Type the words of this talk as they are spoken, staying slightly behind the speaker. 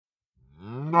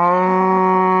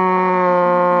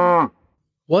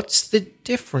What's the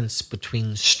difference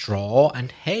between straw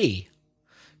and hay,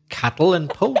 cattle and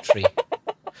poultry,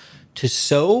 to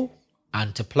sow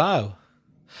and to plough?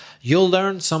 You'll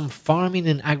learn some farming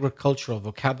and agricultural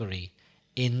vocabulary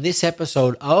in this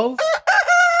episode of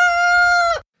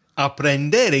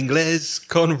Aprender Inglés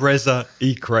con Reza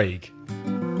y Craig.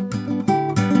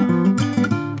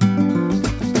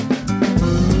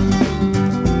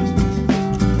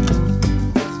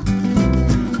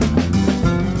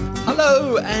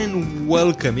 Hello and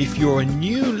welcome. If you're a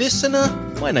new listener,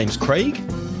 my name's Craig.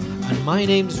 And my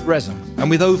name's Reza. And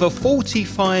with over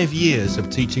 45 years of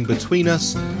teaching between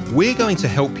us, we're going to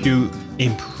help you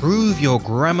improve your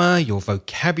grammar, your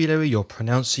vocabulary, your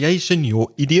pronunciation, your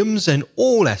idioms, and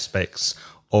all aspects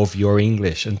of your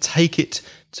English and take it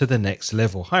to the next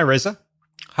level. Hi, Reza.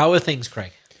 How are things,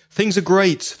 Craig? Things are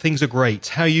great. Things are great.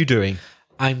 How are you doing?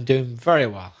 I'm doing very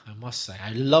well, I must say.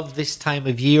 I love this time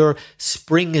of year.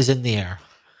 Spring is in the air.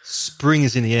 Spring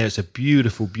is in the air. It's a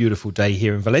beautiful, beautiful day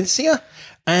here in Valencia.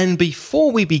 And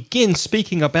before we begin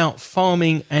speaking about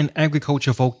farming and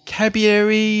agriculture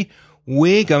vocabulary,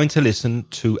 we're going to listen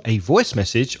to a voice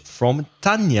message from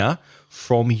Tanya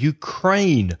from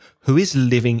Ukraine, who is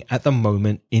living at the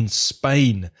moment in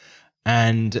Spain.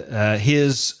 And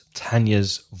here's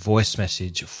Tanya's voice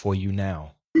message for you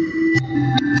now.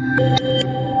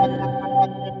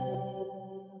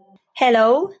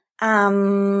 Hello,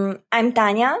 I'm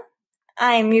Tanya.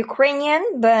 I'm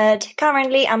Ukrainian, but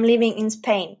currently I'm living in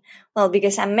Spain. Well,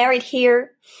 because I'm married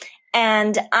here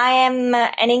and I am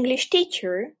an English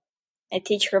teacher, a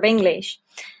teacher of English.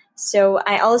 So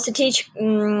I also teach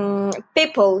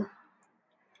people.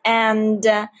 And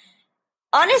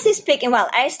honestly speaking,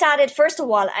 I started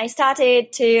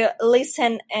to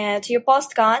listen to your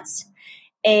podcasts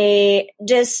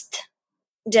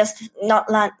just not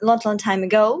long time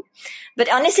ago. But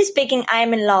honestly speaking,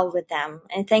 I'm in love with them.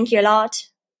 And thank you a lot.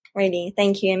 Really,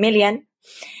 thank you a million.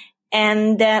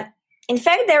 And in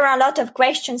fact, there are a lot of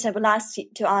questions I would like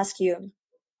to ask you.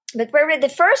 But probably the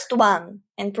first one,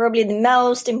 and probably the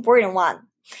most important one,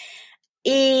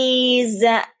 is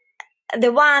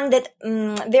the one that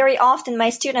very often my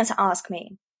students ask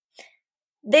me.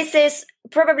 This is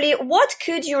probably, what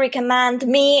could you recommend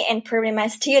me and probably my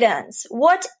students?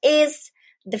 What is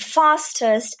the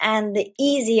fastest and the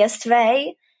easiest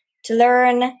way to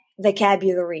learn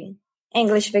vocabulary,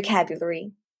 English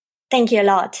vocabulary? Thank you a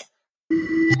lot.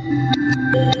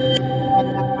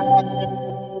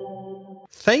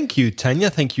 Thank you,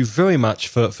 Tanya. Thank you very much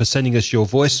for sending us your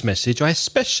voice message. I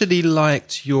especially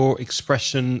liked your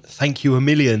expression, thank you a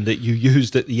million, that you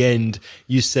used at the end.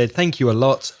 You said, thank you a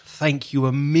lot, thank you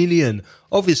a million.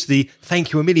 Obviously,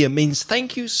 thank you a million means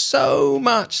thank you so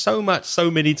much, so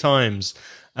many times.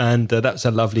 And that's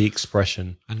a lovely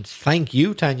expression. And thank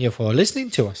you, Tanya, for listening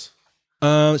to us.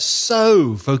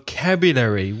 So,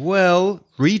 vocabulary. Well,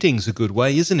 reading's a good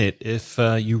way, isn't it? If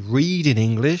you read in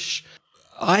English,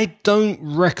 I don't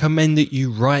recommend that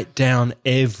you write down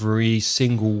every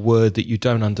single word that you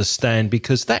don't understand,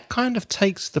 because that kind of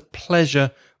takes the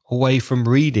pleasure away from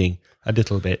reading a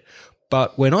little bit.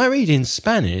 But when I read in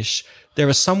Spanish, there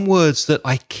are some words that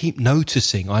I keep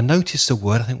noticing. I notice a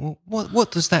word, I think, well, what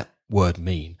does that word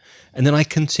mean? And then I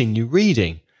continue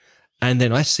reading, and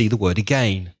then I see the word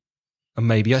again, and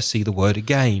maybe I see the word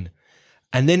again,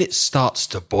 and then it starts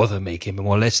to bother me, que me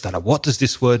molesta. What does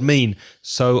this word mean?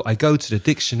 So I go to the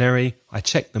dictionary, I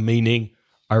check the meaning,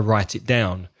 I write it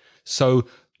down. So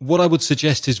what I would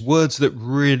suggest is words that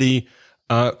really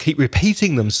keep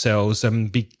repeating themselves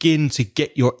and begin to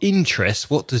get your interest.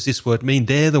 What does this word mean?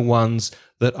 They're the ones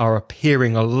that are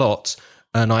appearing a lot,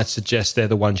 and I suggest they're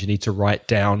the ones you need to write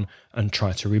down and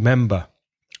try to remember.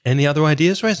 Any other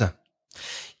ideas, Reza?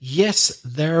 Yes,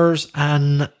 there's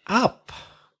an app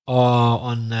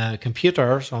on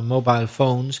computers, on mobile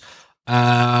phones,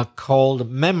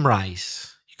 called Memrise.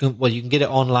 You can get it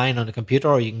online on the computer,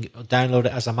 or you can download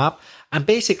it as a map. And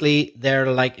basically,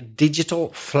 they're like digital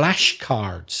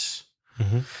flashcards.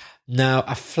 Mm-hmm. Now,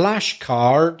 a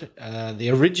flashcard, the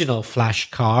original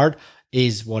flashcard,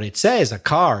 is what it says, a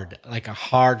card, like a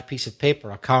hard piece of paper,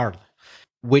 a card,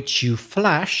 which you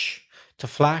flash. To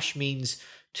flash means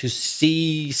to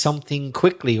see something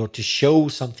quickly or to show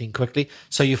something quickly.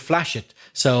 So you flash it.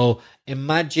 So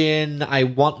imagine I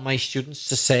want my students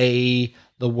to say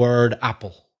the word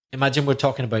apple. Imagine we're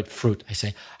talking about fruit. I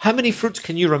say, how many fruits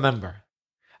can you remember?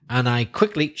 And I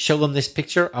quickly show them this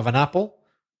picture of an apple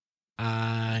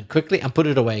and put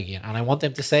it away again. And I want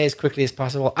them to say as quickly as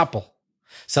possible, apple.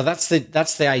 So that's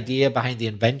the idea behind the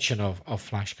invention of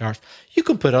flashcards. You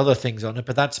can put other things on it,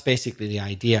 but that's basically the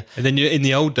idea. And then in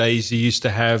the old days, you used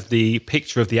to have the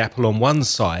picture of the apple on one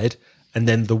side and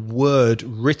then the word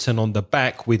written on the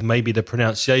back with maybe the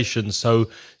pronunciation. So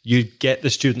you'd get the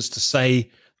students to say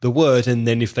the word, and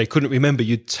then if they couldn't remember,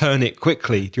 you'd turn it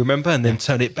quickly. Do you remember? And then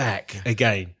turn it back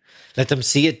again. Let them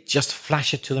see it, just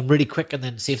flash it to them really quick, and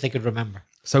then see if they could remember.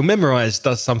 So Memrise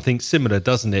does something similar,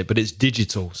 doesn't it? But it's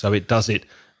digital, so it does it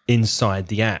inside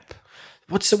the app.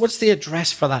 What's the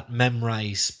address for that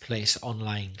Memrise place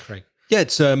online, Craig? Yeah,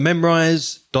 it's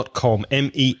memrise.com,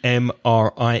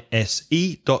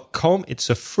 MEMRISE.com. It's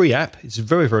a free app. It's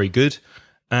very, very good.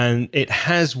 And it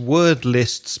has word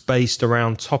lists based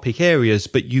around topic areas,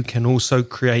 but you can also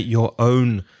create your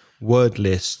own word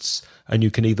lists. And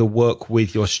you can either work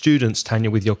with your students,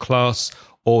 Tanya, with your class,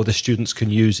 or the students can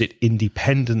use it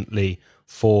independently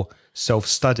for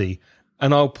self-study.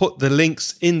 And I'll put the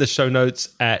links in the show notes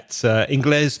at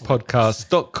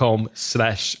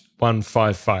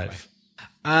inglespodcast.com/155.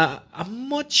 A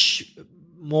much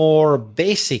more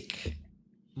basic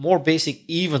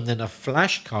even than a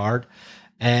flashcard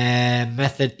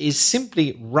method is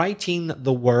simply writing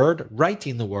the word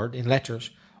in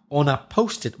letters on a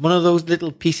Post-it, one of those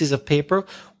little pieces of paper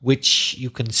which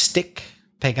you can stick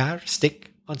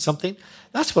on something.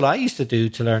 That's what I used to do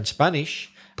to learn Spanish.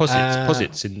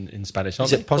 Posits in Spanish,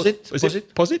 aren't is it posit? Is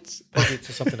it posits? Posits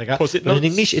or something like that. Posit But in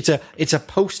notes? English, it's a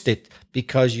Post-it,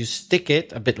 because you stick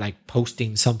it, a bit like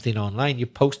posting something online. You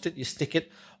post it, you stick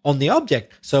it on the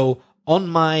object. So on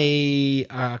my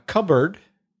cupboard,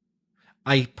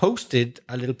 I posted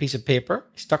a little piece of paper,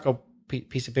 stuck a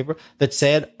piece of paper that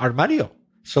said armario,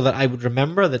 so that I would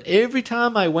remember that every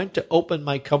time I went to open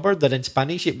my cupboard, that in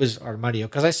Spanish it was armario,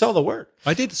 because I saw the word.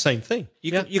 I did the same thing.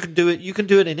 You can do it. You can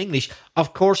do it in English.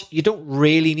 Of course, you don't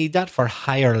really need that for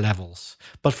higher levels,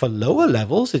 but for lower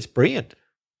levels, it's brilliant.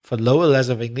 For lower levels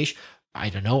of English, I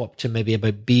don't know, up to maybe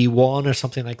about B1 or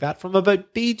something like that. From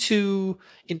about B2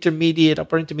 intermediate,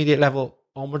 upper intermediate level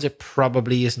onwards, it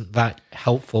probably isn't that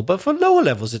helpful. But for lower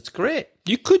levels, it's great.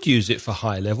 You could use it for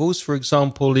high levels. For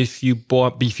example, if you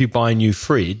buy a new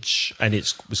fridge and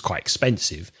it was quite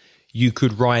expensive, you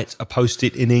could write a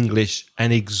Post-it in English,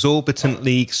 an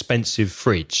exorbitantly expensive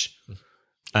fridge,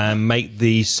 and make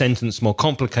the sentence more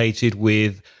complicated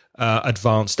with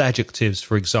advanced adjectives,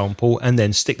 for example, and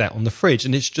then stick that on the fridge.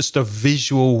 And it's just a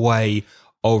visual way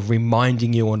of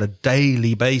reminding you on a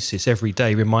daily basis, every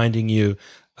day, reminding you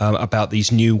about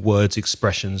these new words,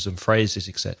 expressions, and phrases,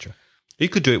 etc. You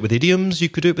could do it with idioms. You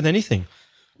could do it with anything.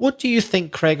 What do you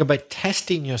think, Craig, about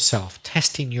testing yourself,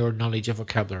 testing your knowledge of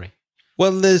vocabulary?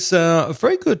 Well, there's a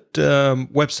very good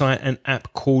website and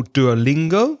app called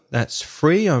Duolingo. That's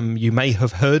free. You may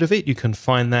have heard of it. You can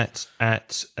find that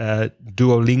at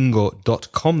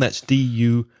duolingo.com. That's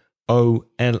DUOLINGO.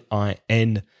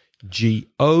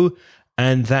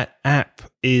 And that app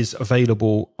is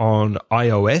available on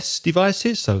iOS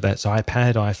devices, so that's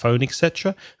iPad, iPhone,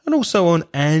 etc., and also on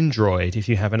Android. If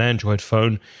you have an Android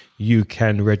phone, you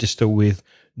can register with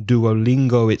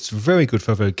Duolingo. It's very good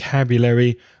for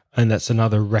vocabulary, and that's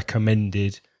another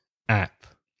recommended app.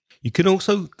 You can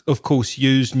also, of course,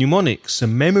 use mnemonics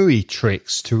and memory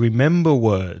tricks to remember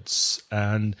words.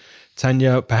 And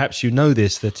Tanya, perhaps you know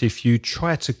this, that if you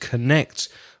try to connect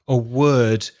a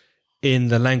word in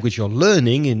the language you're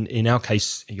learning, in our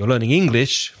case, you're learning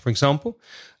English, for example,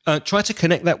 try to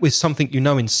connect that with something you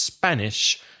know in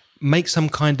Spanish, make some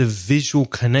kind of visual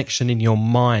connection in your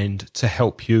mind to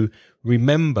help you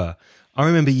remember. I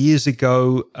remember years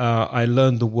ago, I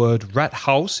learned the word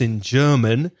Rathaus in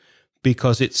German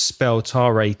because it's spelled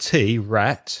R-A-T,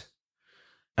 rat,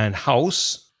 and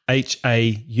Haus,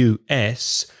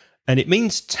 H-A-U-S, and it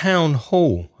means town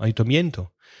hall, ayuntamiento.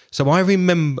 So I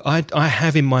remember, I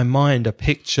have in my mind a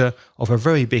picture of a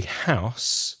very big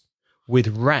house with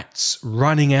rats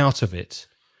running out of it.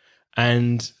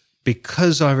 And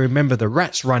because I remember the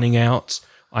rats running out,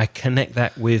 I connect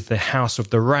that with the house of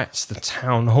the rats, the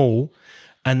town hall.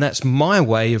 And that's my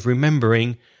way of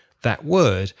remembering that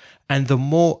word. And the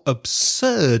more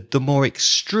absurd, the more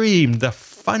extreme, the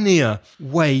funnier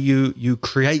way you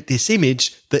create this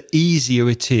image, the easier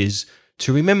it is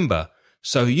to remember.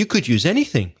 So you could use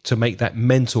anything to make that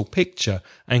mental picture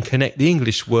and connect the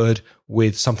English word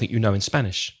with something you know in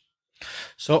Spanish.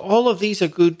 So all of these are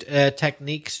good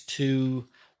techniques to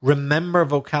remember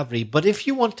vocabulary. But if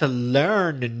you want to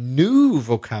learn new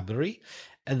vocabulary,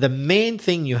 the main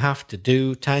thing you have to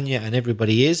do, Tanya and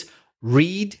everybody, is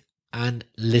read and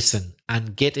listen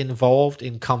and get involved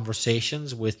in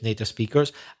conversations with native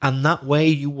speakers. And that way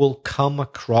you will come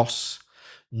across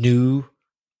new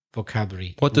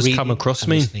vocabulary. What does come Reading across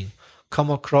and mean? listening. Come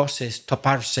across is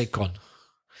toparse con.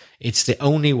 It's the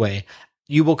only way.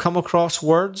 You will come across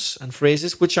words and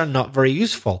phrases which are not very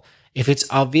useful. If it's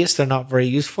obvious they're not very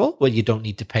useful, well, you don't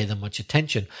need to pay them much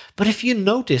attention. But if you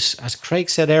notice, as Craig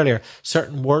said earlier,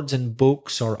 certain words in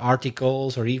books or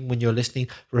articles, or even when you're listening,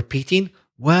 repeating,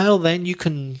 well, then you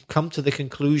can come to the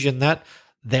conclusion that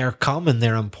they're common,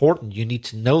 they're important, you need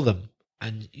to know them.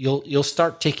 And you'll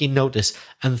start taking notice.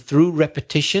 And through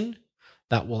repetition,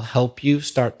 that will help you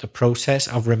start the process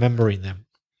of remembering them.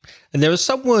 And there are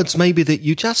some words maybe that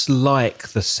you just like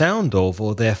the sound of,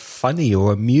 or they're funny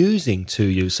or amusing to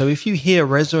you. So if you hear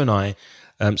Reza and I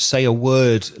say a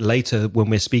word later when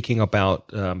we're speaking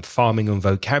about farming and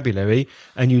vocabulary,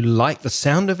 and you like the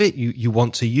sound of it, you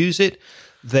want to use it,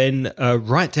 then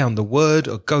write down the word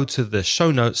or go to the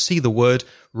show notes, see the word,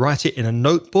 write it in a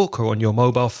notebook or on your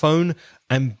mobile phone,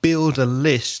 and build a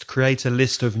list, create a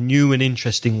list of new and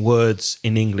interesting words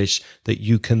in English that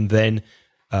you can then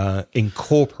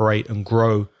incorporate and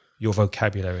grow your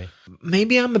vocabulary.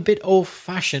 Maybe I'm a bit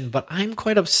old-fashioned, but I'm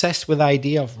quite obsessed with the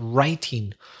idea of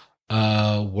writing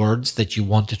words that you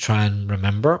want to try and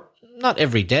remember. Not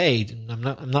every day,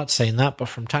 I'm not saying that, but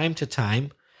from time to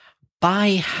time, by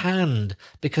hand,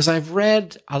 because I've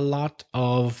read a lot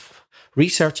of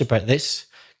research about this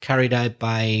carried out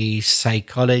by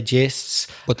psychologists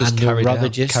and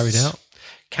neurologists.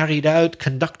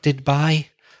 Conducted by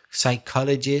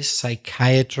psychologists,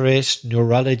 psychiatrists,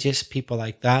 neurologists, people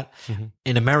like that. Mm-hmm.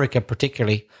 In America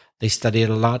particularly, they study it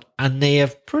a lot, and they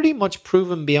have pretty much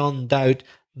proven beyond doubt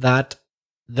that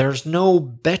there's no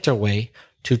better way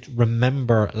to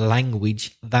remember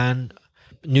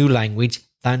new language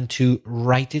than to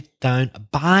write it down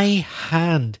by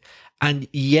hand. And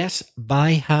yes,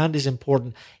 by hand is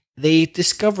important. They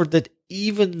discovered that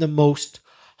even the most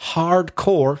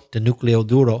hardcore, the nucleo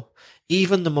duro,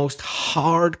 even the most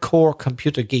hardcore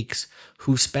computer geeks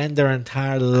who spend their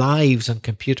entire lives on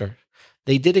computer,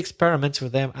 they did experiments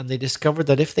with them, and they discovered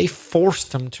that if they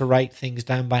forced them to write things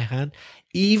down by hand,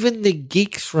 even the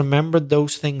geeks remembered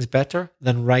those things better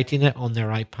than writing it on their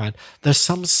iPad. There's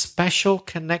some special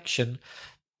connection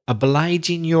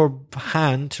obliging your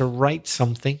hand to write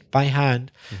something by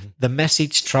hand. Mm-hmm. The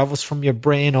message travels from your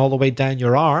brain all the way down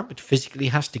your arm. It physically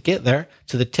has to get there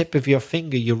to the tip of your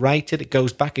finger. You write it, it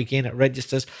goes back again, it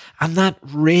registers. And that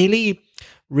really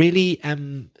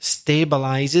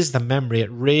stabilizes the memory.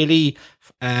 It really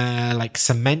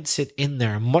cements it in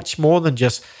there, much more than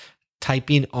just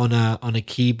typing on a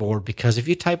keyboard, because if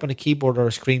you type on a keyboard or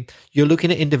a screen, you're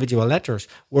looking at individual letters.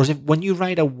 Whereas when you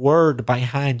write a word by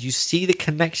hand, you see the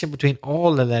connection between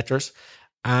all the letters,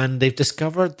 and they've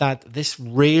discovered that this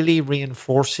really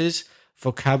reinforces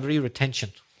vocabulary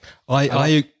retention.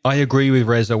 I agree with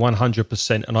Reza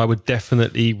 100%, and I would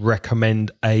definitely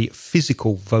recommend a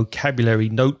physical vocabulary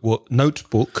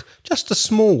notebook, just a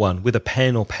small one with a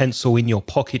pen or pencil in your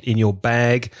pocket, in your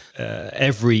bag,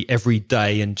 every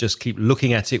day, and just keep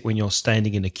looking at it when you're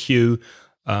standing in a queue,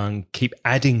 and keep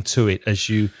adding to it as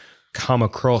you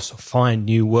find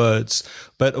new words.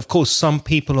 But of course, some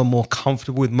people are more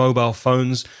comfortable with mobile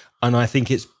phones, and I think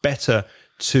it's better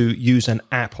to use an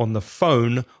app on the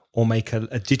phone or make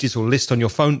a digital list on your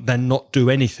phone than not do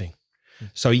anything.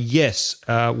 So yes,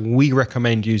 we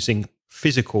recommend using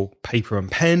physical paper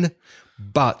and pen,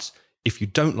 but if you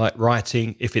don't like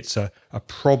writing, if it's a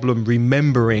problem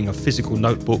remembering a physical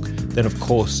notebook, then of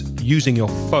course using your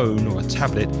phone or a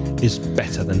tablet is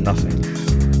better than nothing.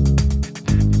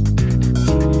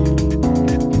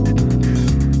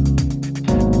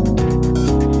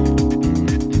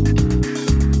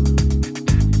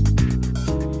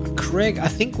 Craig, I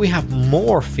think we have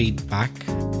more feedback,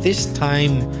 this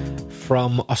time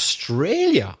from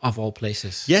Australia, of all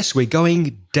places. Yes, we're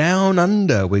going down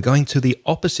under. We're going to the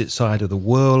opposite side of the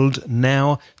world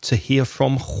now to hear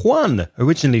from Juan,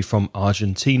 originally from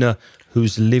Argentina,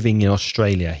 who's living in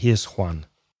Australia. Here's Juan.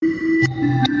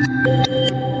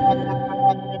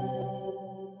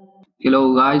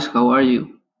 Hello guys, how are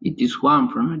you? It is Juan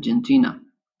from Argentina.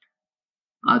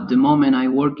 At the moment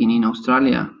I'm working in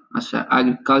Australia as an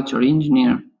agriculture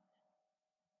engineer,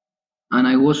 and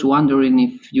I was wondering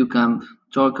if you can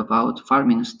talk about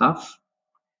farming stuff.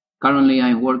 Currently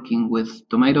I'm working with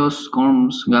tomatoes,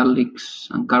 corns, garlics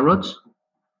and carrots.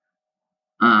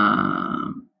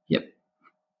 Yep.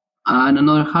 And on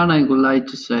the other hand, I would like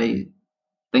to say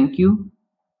thank you.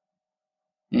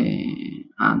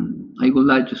 And I would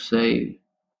like to say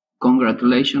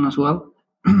congratulations as well,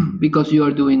 because you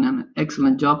are doing an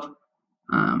excellent job.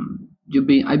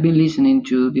 I've been listening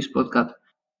to this podcast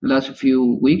the last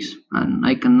few weeks, and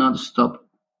I cannot stop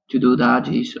to do that.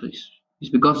 It's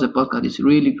because the podcast is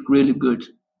really, really good.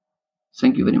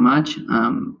 Thank you very much.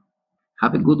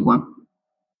 Have a good one.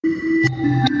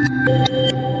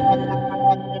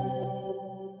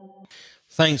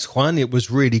 Thanks, Juan. It was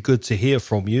really good to hear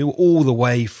from you all the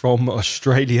way from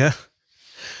Australia.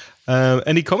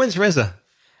 Any comments, Reza?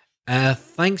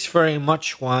 Thanks very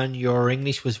much, Juan. Your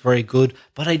English was very good,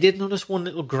 but I did notice one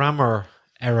little grammar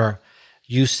error.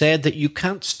 You said that you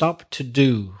can't stop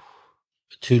to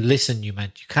listen, you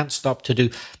meant. You can't stop to do.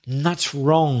 And that's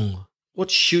wrong. What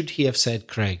should he have said,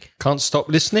 Craig? Can't stop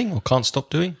listening or can't stop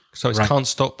doing? So it's Right. can't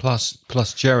stop plus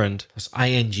gerund. Plus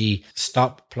ing,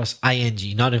 stop plus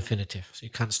ing, not infinitive. So you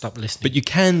can't stop listening. But you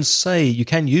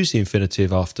can use the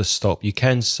infinitive after stop. You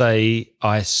can say,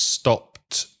 I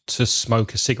stopped to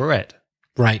smoke a cigarette.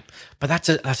 Right. But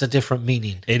that's a different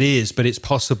meaning. It is, but it's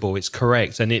possible. It's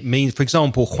correct. And it means, for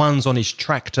example, Juan's on his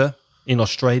tractor in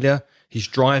Australia. He's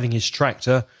driving his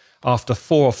tractor. After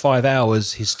 4 or 5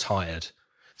 hours, he's tired.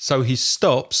 So he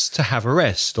stops to have a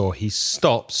rest, or he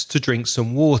stops to drink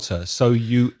some water. So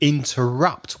you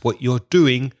interrupt what you're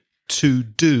doing to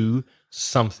do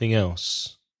something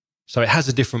else. So it has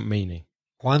a different meaning.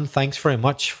 Juan, thanks very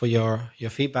much for your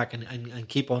feedback and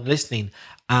keep on listening.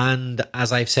 And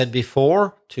as I've said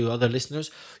before to other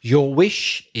listeners, your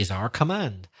wish is our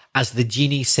command. As the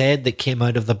genie said that came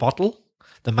out of the bottle,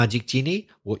 the magic genie,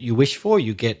 what you wish for,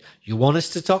 you get. You want us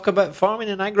to talk about farming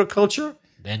and agriculture?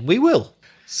 Then we will.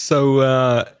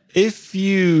 So if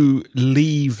you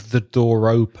leave the door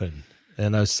open, you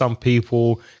know, some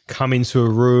people come into a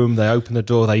room, they open the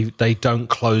door, they don't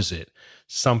close it.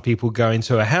 Some people go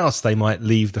into a house, they might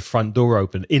leave the front door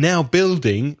open. In our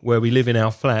building, where we live in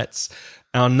our flats,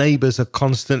 our neighbours are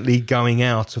constantly going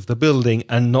out of the building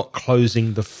and not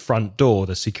closing the front door,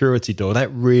 the security door.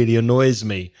 That really annoys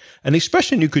me. An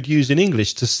expression you could use in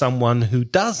English to someone who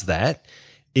does that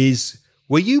is,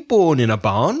 were you born in a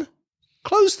barn?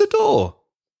 Close the door.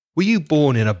 Were you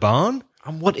born in a barn?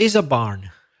 And what is a barn?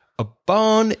 A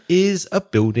barn is a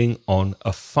building on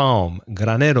a farm,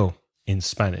 granero in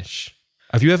Spanish.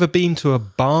 Have you ever been to a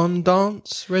barn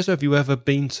dance, Reza? Have you ever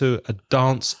been to a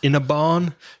dance in a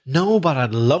barn? No, but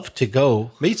I'd love to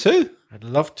go. Me too. I'd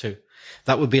love to.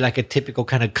 That would be like a typical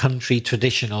kind of country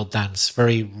traditional dance,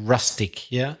 very rustic,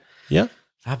 yeah? Yeah.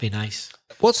 That'd be nice.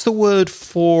 What's the word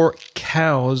for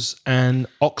cows and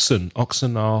oxen?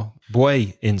 Oxen are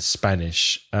buey in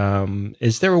Spanish.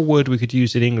 Is there a word we could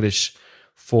use in English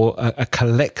for a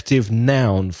collective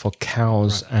noun for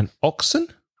cows and oxen?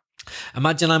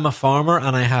 Imagine I'm a farmer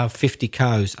and I have 50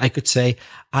 cows. I could say,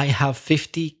 I have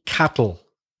 50 cattle.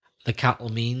 The cattle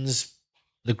means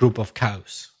the group of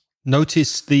cows.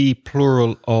 Notice the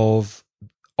plural of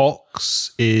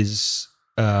ox is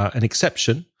an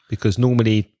exception, because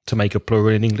normally to make a plural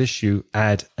in English, you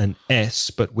add an S,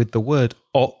 but with the word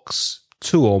ox,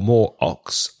 2 or more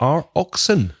ox are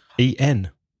oxen,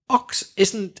 E-N. Ox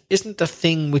isn't a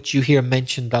thing which you hear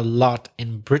mentioned a lot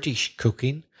in British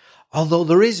cooking, although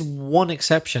there is one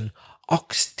exception,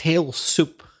 oxtail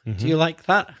soup. Do you like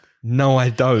that? No, I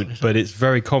don't, but it's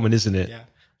very common, isn't it? Yeah.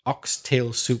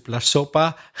 Oxtail soup, la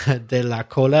sopa de la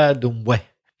cola d'un buey,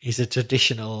 is a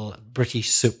traditional British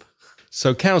soup.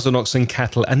 So cows and oxen,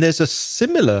 cattle, and there's a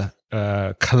similar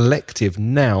collective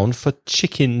noun for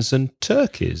chickens and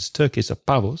turkeys. Turkeys are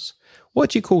pavos.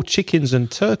 What do you call chickens and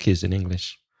turkeys in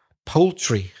English?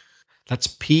 Poultry. That's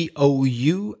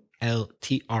Poultry.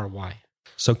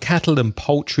 So cattle and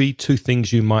poultry, 2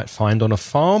 things you might find on a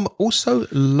farm. Also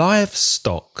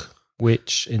livestock,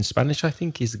 which in Spanish I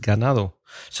think is ganado.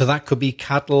 So that could be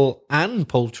cattle and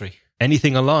poultry.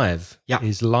 Anything alive Yeah.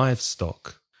 is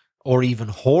livestock. Or even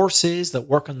horses that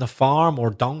work on the farm, or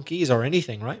donkeys, or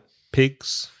anything, right?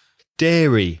 Pigs.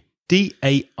 Dairy,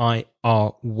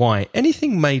 D-A-I-R-Y.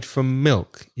 Anything made from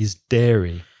milk is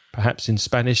dairy. Perhaps in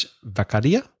Spanish,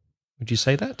 vacaria. Would you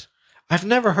say that? I've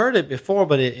never heard it before,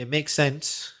 but it makes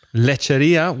sense.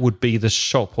 Lecheria would be the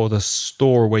shop or the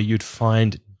store where you'd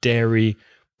find dairy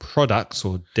products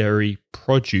or dairy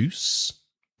produce.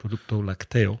 Producto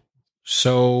lácteo.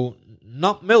 So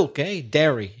not milk, eh?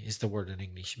 Dairy is the word in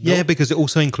English. Milk. Yeah, because it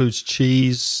also includes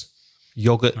cheese,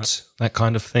 yogurt, that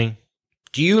kind of thing.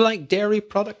 Do you like dairy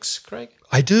products, Craig?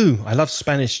 I do. I love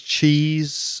Spanish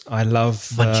cheese. I love...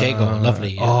 Manchego,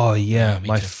 lovely. Yeah. Oh, yeah. Me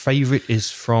My too. favorite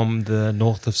is from the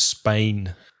north of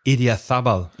Spain.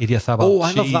 Idiazabal Oh,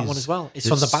 I love that cheese. one as well. It's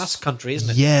from the Basque country, isn't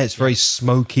it? Yeah, it's very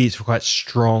smoky. It's quite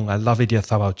strong. I love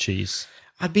Idiazabal cheese.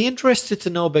 I'd be interested to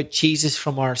know about cheeses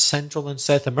from our Central and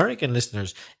South American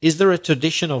listeners. Is there a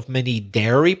tradition of many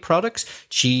dairy products?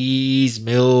 Cheese,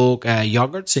 milk,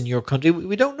 yogurts in your country?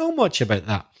 We don't know much about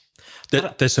that.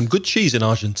 There's some good cheese in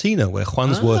Argentina where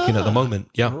Juan's working at the moment.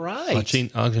 Yeah, right.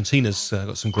 Argentina's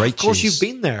got some great cheese. Of course, you've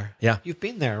been there. Yeah. You've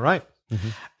been there, right?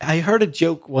 I heard a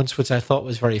joke once which I thought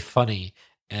was very funny.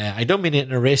 I don't mean it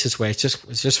in a racist way. It's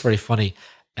just very funny.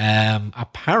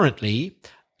 Apparently,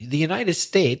 the United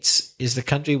States is the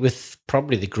country with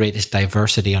probably the greatest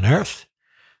diversity on earth.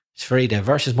 It's very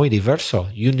diverse. It's muy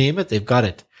diverso. You name it, they've got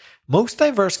it. Most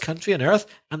diverse country on earth,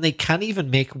 and they can't even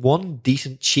make one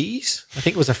decent cheese. I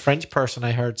think it was a French person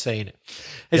I heard saying it.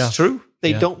 It's true.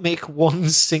 They don't make one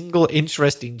single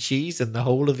interesting cheese in the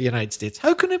whole of the United States.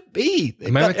 How can it be?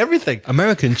 They've got everything.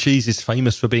 American cheese is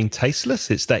famous for being tasteless.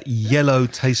 It's that yellow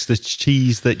tasteless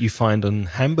cheese that you find on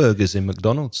hamburgers in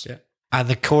McDonald's. Yeah.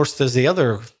 And of course, there's the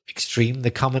other extreme,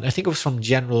 the comment, I think it was from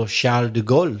General Charles de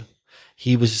Gaulle.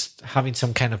 He was having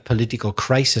some kind of political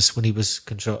crisis when he was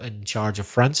in charge of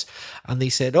France. And they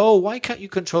said, oh, why can't you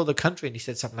control the country? And he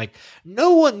said something like,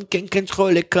 no one can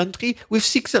control a country with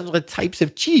 600 types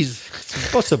of cheese. It's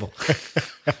impossible.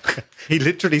 He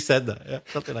literally said that. Yeah,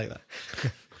 something like that.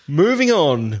 Moving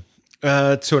on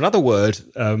to another word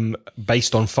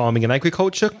based on farming and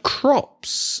agriculture,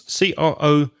 crops.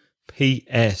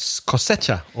 CROPS,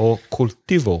 cosecha or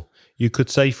cultivo. You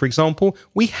could say, for example,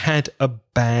 we had a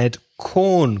bad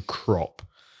corn crop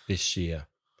this year.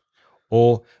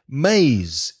 Or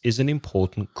maize is an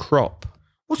important crop.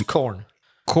 What's corn?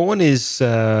 Corn is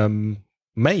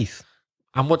maize.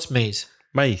 And what's maize?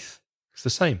 Maize. It's the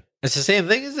same. It's the same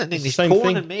thing, isn't it? In English, same corn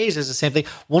thing. and maize is the same thing.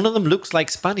 One of them looks like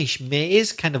Spanish.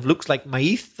 Maize kind of looks like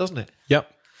maíz, doesn't it?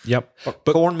 Yep. But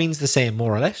corn means the same,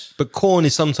 more or less. But corn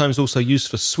is sometimes also used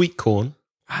for sweet corn.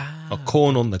 Or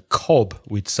corn on the cob,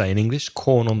 we'd say in English.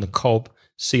 Corn on the cob,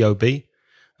 C-O-B.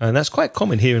 And that's quite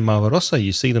common here in Barbarossa.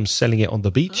 You see them selling it on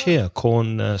the beach here.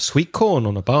 Corn, sweet corn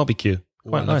on a barbecue.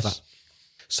 Quite nice. That.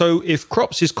 So if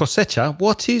crops is cosecha,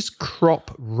 what is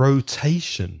crop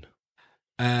rotation?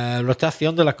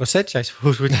 Rotación de la cosecha, I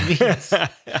suppose, which means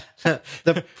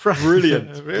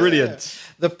Brilliant.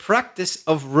 The practice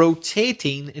of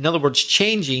rotating, in other words,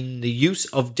 changing the use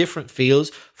of different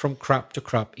fields from crop to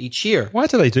crop each year. Why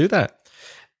do they do that?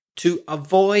 To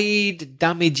avoid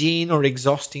damaging or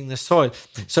exhausting the soil.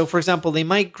 So, for example, they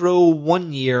might grow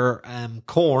one year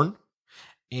corn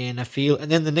in a field and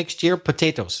then the next year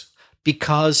potatoes.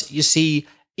 Because, you see,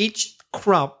 each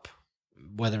crop,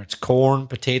 whether it's corn,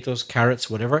 potatoes, carrots,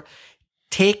 whatever,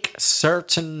 take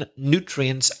certain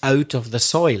nutrients out of the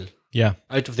soil. Yeah.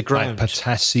 Out of the ground. Like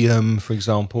potassium, for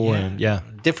example. And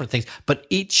different things. But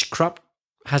each crop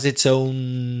has its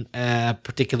own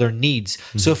particular needs.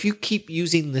 Mm-hmm. So if you keep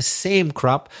using the same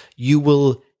crop, you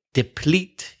will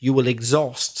deplete, you will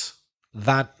exhaust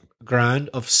that ground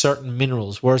of certain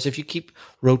minerals. Whereas if you keep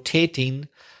rotating,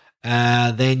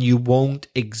 then you won't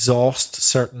exhaust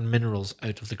certain minerals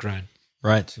out of the ground.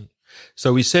 Right.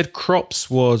 So we said crops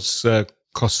was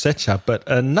cosecha, but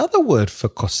another word for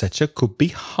cosecha could be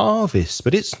harvest,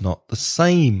 but it's not the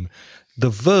same. The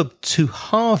verb to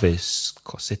harvest,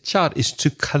 cosechar, is to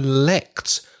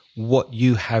collect what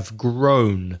you have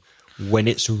grown when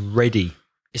it's ready.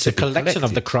 It's a collection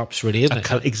of the crops, really, isn't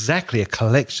it? Exactly, a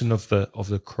collection of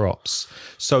the crops.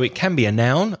 So it can be a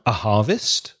noun, a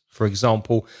harvest. For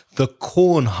example, the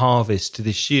corn harvest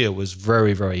this year was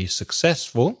very, very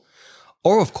successful.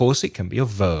 Or, of course, it can be a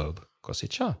verb,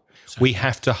 cosechar. We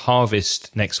have to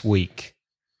harvest next week.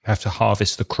 We have to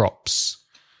harvest the crops.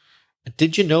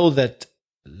 Did you know that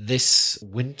this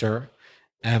winter,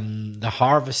 the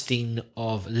harvesting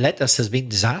of lettuce has been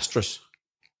disastrous?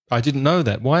 I didn't know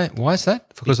that. Why is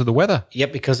that? Because of the weather? Yeah,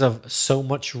 because of so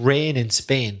much rain in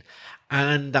Spain.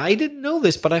 And I didn't know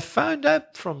this, but I found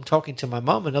out from talking to my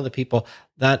mom and other people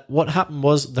that what happened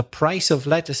was the price of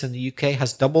lettuce in the UK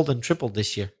has doubled and tripled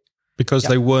this year. Because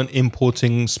they weren't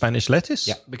importing Spanish lettuce?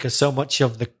 Yeah, because so much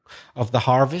of the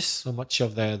harvest, so much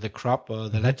of the crop,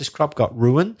 the lettuce crop got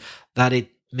ruined, that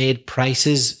it made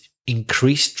prices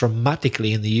increase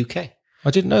dramatically in the UK.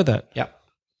 I didn't know that. Yeah,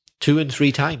 2 and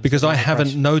 3 times. Because I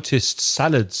haven't noticed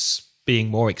salads being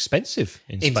more expensive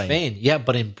in Spain. In Spain, yeah,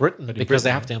 but in Britain, because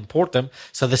they have to import them.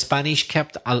 So the Spanish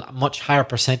kept a much higher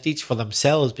percentage for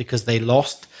themselves because they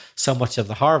lost so much of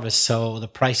the harvest. So the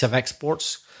price of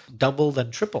exports doubled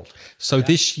and tripled. So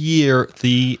this year,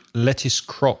 the lettuce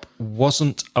crop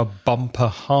wasn't a bumper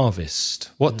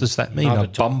harvest. What does that mean, a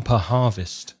bumper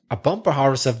harvest? A bumper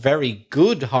harvest, a very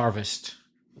good harvest.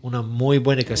 Una muy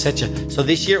buena cosecha. So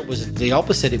this year it was the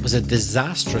opposite. It was a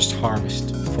disastrous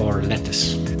harvest for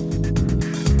lettuce.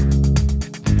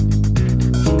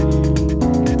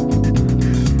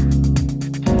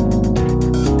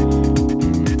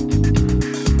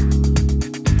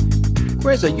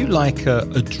 Reza, you like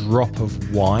a drop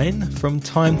of wine from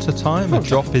time to time. A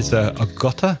drop is a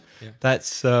gota. Yeah.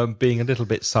 That's being a little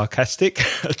bit sarcastic.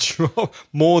 A drop,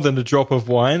 more than a drop of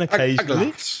wine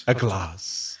occasionally. A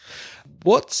glass.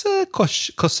 What's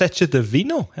cosecha de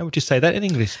vino? How would you say that in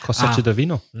English? Cosecha de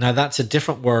vino. Now that's a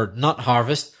different word, not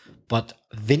harvest, but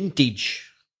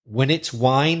vintage. When it's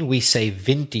wine, we say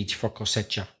vintage for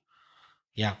cosecha.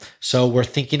 Yeah. So we're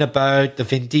thinking about the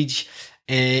vintage.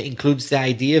 Includes the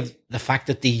idea of the fact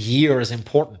that the year is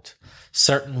important.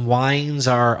 Certain wines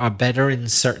are better in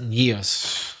certain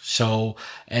years. So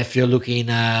if you're looking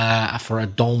for a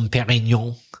Dom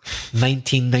Perignon,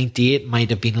 1998 might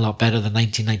have been a lot better than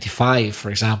 1995, for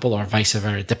example, or vice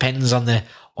versa. It depends on the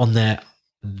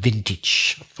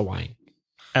vintage of the wine.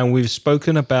 And we've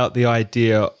spoken about the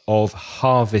idea of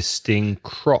harvesting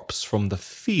crops from the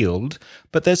field,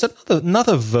 but there's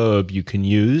another verb you can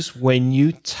use when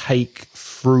you take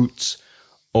fruit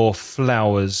or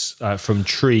flowers from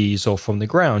trees or from the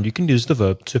ground. You can use the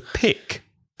verb to pick,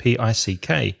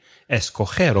 P-I-C-K,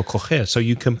 escoger or coger. So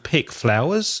you can pick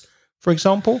flowers, for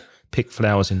example, pick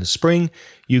flowers in the spring.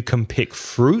 You can pick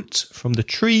fruit from the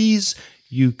trees.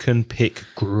 You can pick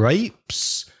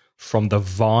grapes from the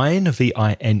vine,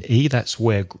 V-I-N-E, that's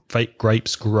where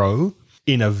grapes grow,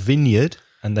 in a vineyard,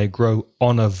 and they grow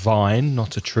on a vine,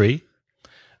 not a tree.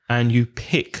 And you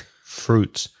pick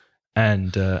fruit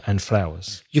and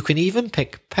flowers. You can even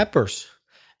pick peppers.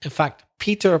 In fact,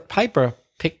 Peter Piper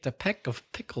picked a peck of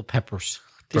pickled peppers.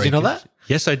 Did you know that?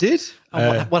 Yes, I did.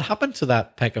 What happened to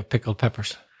that peck of pickled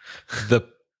peppers? The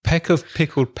peck of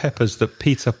pickled peppers that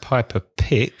Peter Piper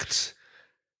picked...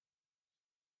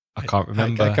 I can't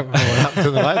remember. I can't remember what happened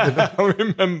to them either. I don't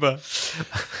remember.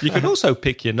 You can also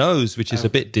pick your nose, which is a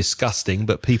bit disgusting,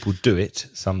 but people do it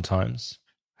sometimes.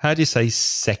 How do you say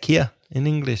sequía in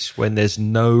English when there's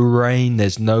no rain,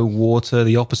 there's no water,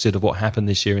 the opposite of what happened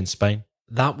this year in Spain?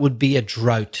 That would be a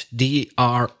drought.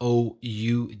 Drought.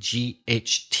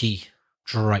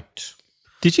 Drought.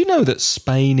 Did you know that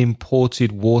Spain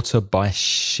imported water by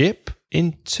ship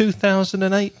in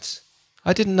 2008?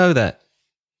 I didn't know that.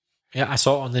 Yeah, I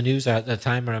saw it on the news at the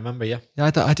time, I remember, yeah.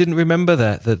 I didn't remember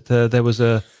that there was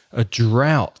a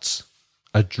drought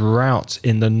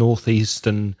in the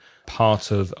northeastern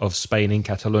part of Spain in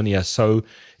Catalonia. So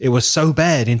it was so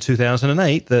bad in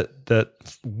 2008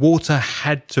 that water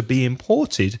had to be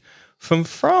imported from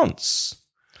France.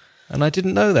 And I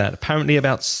didn't know that. Apparently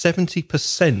about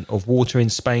 70% of water in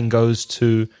Spain goes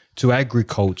to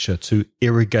agriculture, to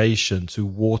irrigation, to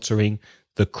watering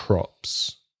the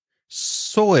crops.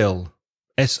 Soil,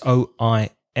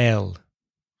 S-O-I-L,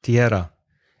 tierra,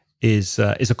 is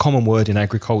a common word in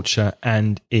agriculture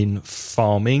and in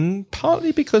farming,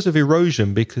 partly because of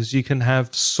erosion, because you can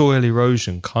have soil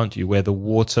erosion, can't you, where the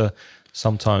water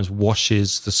sometimes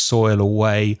washes the soil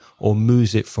away or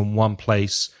moves it from one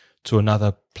place to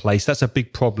another place. That's a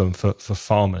big problem for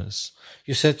farmers.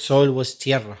 You said soil was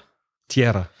tierra.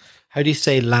 Tierra. How do you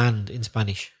say land in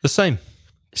Spanish? The same.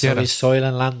 Tierra. So is soil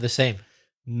and land the same?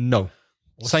 No.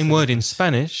 Same word in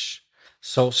Spanish.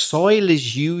 So soil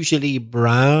is usually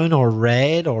brown or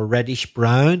red or reddish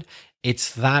brown.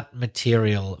 It's that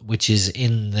material which is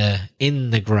in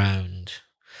the ground.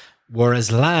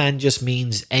 Whereas land just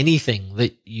means anything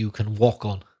that you can walk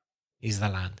on is the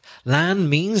land. Land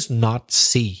means not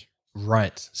sea.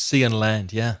 Right. Sea and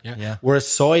land, yeah. Whereas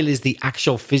soil is the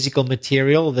actual physical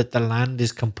material that the land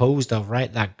is composed of,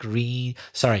 right? That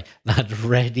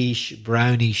reddish,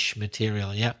 brownish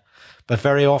material, yeah. But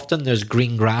very often there's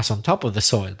green grass on top of the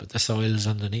soil, but the soil is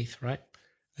underneath, right?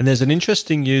 And there's an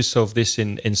interesting use of this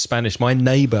in Spanish. My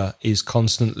neighbor is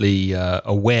constantly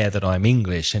aware that I'm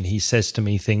English, and he says to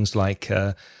me things like,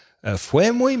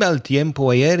 fue muy mal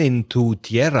tiempo ayer en tu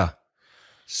tierra.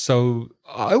 So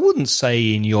I wouldn't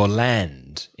say in your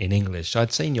land in English.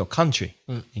 I'd say in your country.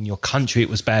 In your country, it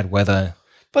was bad weather.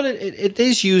 But it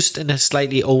is used in a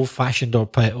slightly old-fashioned or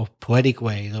poetic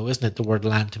way, though, isn't it? The word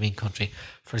land to mean country.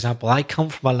 For example, I come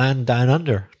from a land down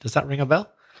under. Does that ring a bell?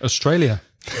 Australia.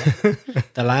 Yeah.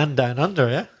 The land down under,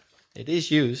 yeah. It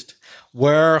is used.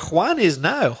 Where Juan is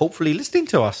now, hopefully listening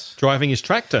to us. Driving his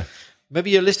tractor.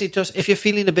 Maybe you're listening to us. If you're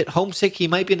feeling a bit homesick, he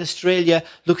might be in Australia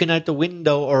looking out the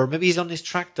window, or maybe he's on his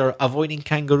tractor avoiding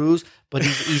kangaroos, but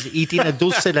he's eating a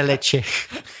dulce de leche.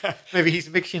 Maybe he's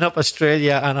mixing up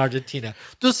Australia and Argentina.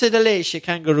 Dulce de leche,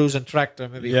 kangaroos and tractor,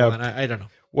 maybe. Yeah. I don't know.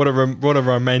 What a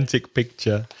romantic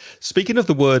picture. Speaking of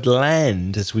the word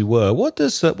land, as we were,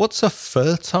 what's a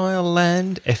fertile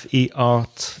land? Fertile.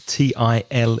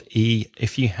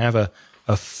 If you have a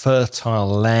fertile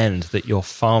land that you're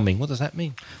farming, what does that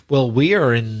mean? Well, we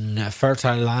are in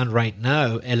fertile land right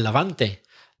now, El Levante.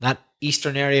 That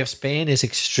eastern area of Spain is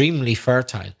extremely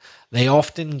fertile. They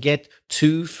often get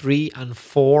 2, 3, and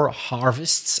 4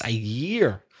 harvests a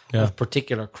year of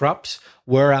particular crops,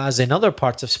 whereas in other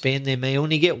parts of Spain, they may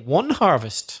only get 1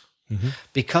 harvest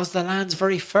because the land's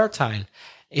very fertile.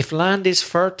 If land is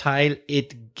fertile,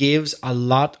 it gives a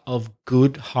lot of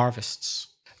good harvests.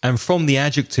 And from the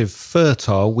adjective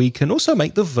fertile, we can also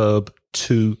make the verb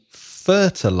to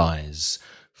fertilize,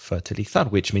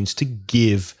 fertilizar, which means to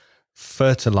give,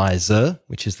 fertilizer,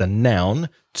 which is the noun,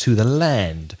 to the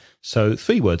land. So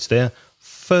 3 words there: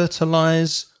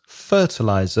 fertilize,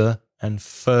 fertilizer, and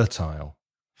fertile.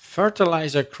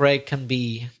 Fertilizer, Craig, can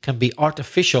be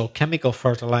artificial chemical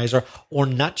fertilizer or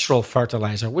natural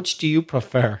fertilizer. Which do you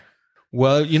prefer?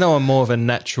 Well, you know, I'm more of a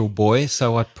natural boy,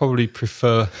 so I'd probably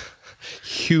prefer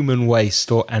human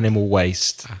waste or animal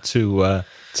waste to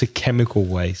chemical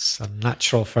waste. A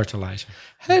natural fertilizer.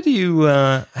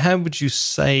 How would you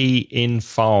say in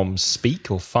farm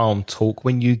speak or farm talk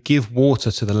when you give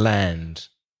water to the land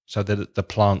so that the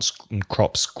plants and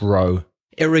crops grow?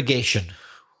 Irrigation,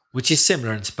 which is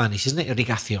similar in Spanish, isn't it?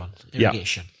 Irrigación,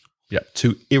 irrigation. Yeah.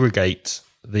 To irrigate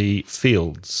the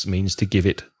fields means to give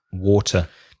it water.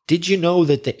 Did you know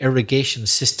that the irrigation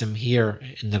system here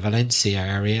in the Valencia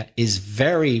area is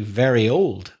very, very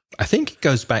old? I think it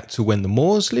goes back to when the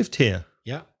Moors lived here.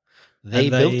 Yeah. They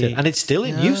built it, and it's still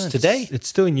in use today. It's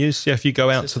still in use. Yeah, if you go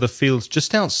out to the fields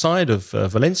just outside of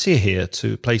Valencia here,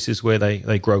 to places where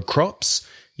they grow crops,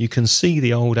 you can see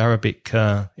the old Arabic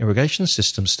irrigation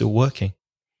system still working.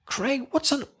 Craig,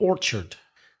 what's an orchard?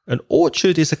 An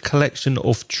orchard is a collection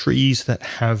of trees that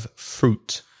have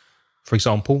fruit. For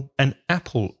example, an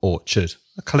apple orchard,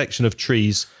 a collection of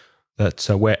trees that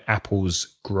where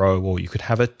apples grow, or you could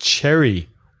have a cherry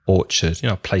orchard,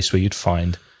 a place where you'd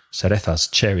find cerezas,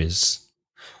 cherries.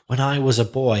 When I was a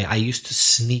boy, I used to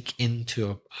sneak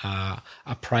into a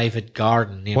private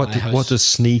garden near my house. What does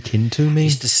sneak into mean?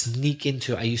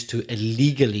 I used to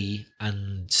illegally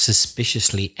and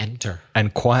suspiciously enter.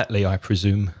 And quietly, I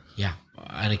presume. Yeah.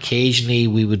 And occasionally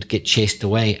we would get chased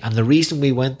away. And the reason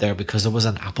we went there, because there was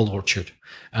an apple orchard.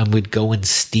 And we'd go and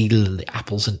steal the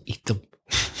apples and eat them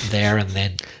there and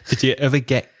then. Did you ever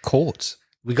get caught?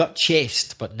 We got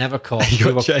chased, but never caught.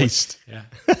 You got chased? Yeah.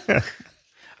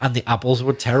 And the apples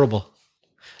were terrible.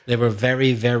 They were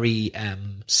very, very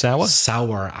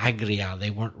sour, agria. They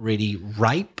weren't really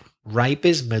ripe. Ripe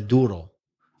is maduro,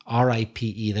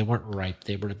 R-I-P-E. They weren't ripe.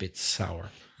 They were a bit sour.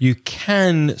 You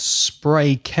can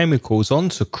spray chemicals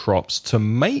onto crops to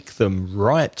make them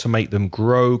ripe, to make them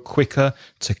grow quicker,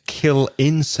 to kill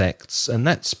insects, and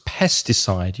that's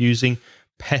pesticide. Using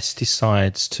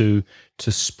pesticides to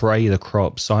spray the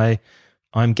crops.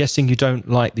 I'm guessing you don't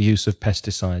like the use of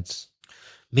pesticides.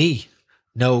 Me?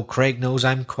 No, Craig knows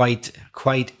I'm quite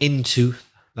into,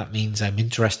 that means I'm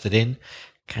interested in,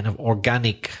 kind of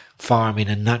organic farming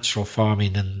and natural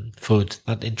farming and food.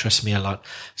 That interests me a lot.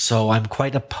 So I'm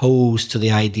quite opposed to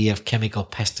the idea of chemical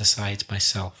pesticides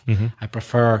myself. Mm-hmm. I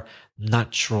prefer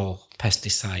natural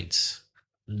pesticides.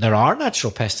 There are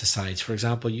natural pesticides. For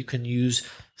example, you can use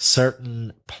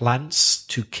certain plants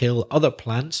to kill other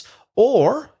plants,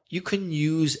 or you can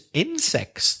use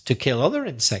insects to kill other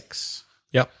insects.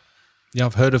 Yep. Yeah,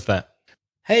 I've heard of that.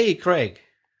 Hey, Craig.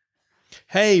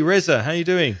 Hey, Reza, how you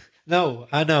doing? No,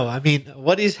 I know. I mean,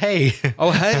 what is hey?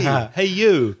 Oh, hey. Hey,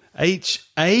 you.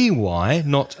 H-A-Y,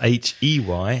 not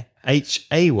H-E-Y.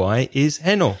 H-A-Y is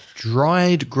heno,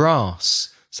 dried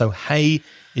grass. So hay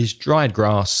is dried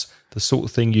grass, the sort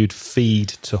of thing you'd feed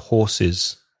to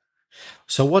horses.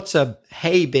 So what's a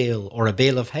hay bale or a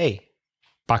bale of hay?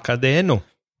 Paca de heno,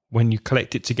 when you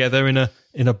collect it together in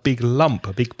a big lump,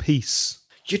 a big piece.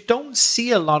 You don't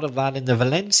see a lot of that in the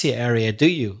Valencia area, do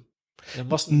you? There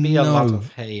mustn't be a lot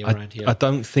of hay around here. I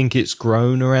don't think it's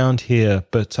grown around here,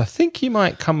 but I think you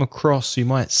might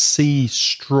see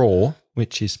straw,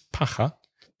 which is paja.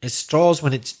 It's straws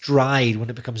when it's dried, when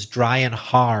it becomes dry and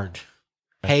hard.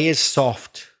 Hay is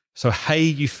soft. So hay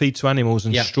you feed to animals,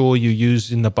 and straw you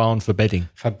use in the barn for bedding.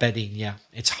 For bedding, yeah.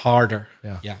 It's harder.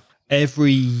 Yeah.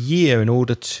 Every year, in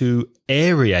order to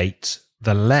aerate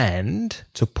the land,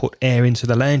 to put air into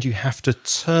the land, you have to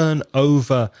turn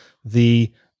over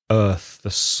the earth, the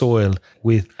soil,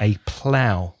 with a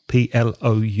plough.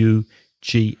 P-L-O-U-G-H.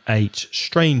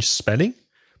 Strange spelling.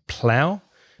 Plough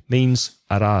means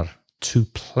arar, to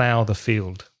plough the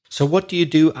field. So what do you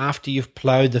do after you've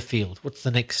ploughed the field? What's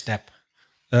the next step?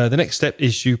 The next step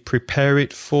is you prepare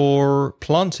it for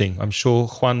planting. I'm sure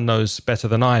Juan knows better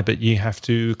than I, but you have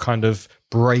to kind of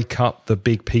break up the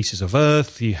big pieces of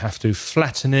earth. You have to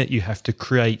flatten it. You have to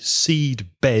create seed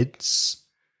beds.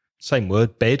 Same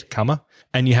word, bed, comma.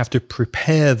 And you have to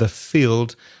prepare the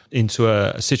field into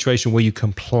a situation where you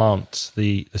can plant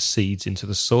the seeds into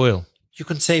the soil. You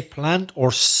can say plant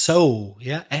or sow,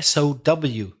 yeah?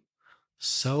 S-O-W.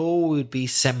 Sow would be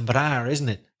sembrar, isn't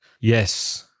it?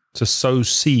 Yes, to sow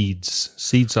seeds.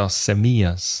 Seeds are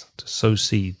semillas, to sow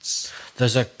seeds.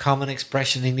 There's a common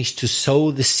expression in English, to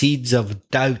sow the seeds of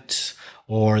doubt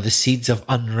or the seeds of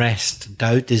unrest.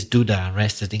 Doubt is duda,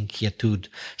 unrest is inquietud.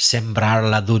 Sembrar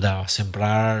la duda, or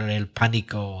sembrar el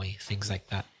pánico, things like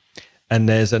that. And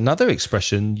there's another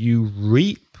expression, you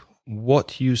reap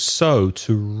what you sow.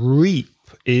 To reap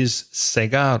is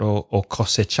segar or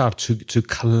cosechar, to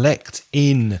collect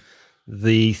in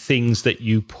the things that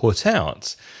you put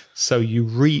out. So you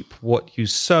reap what you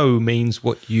sow means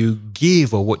what you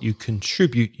give or what you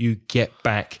contribute, you get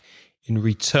back in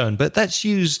return. But that's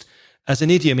used as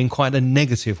an idiom in quite a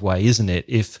negative way, isn't it?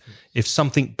 If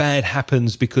something bad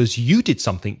happens because you did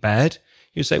something bad,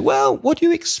 you say, well, what do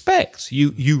you expect?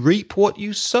 You reap what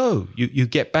you sow. You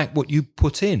get back what you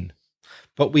put in.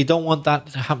 But we don't want that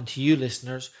to happen to you,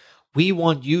 listeners. We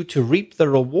want you to reap the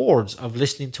rewards of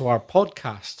listening to our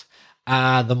podcast.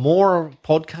 The more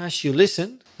podcasts you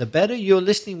listen, the better your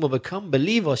listening will become.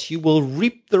 Believe us, you will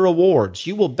reap the rewards.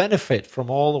 You will benefit from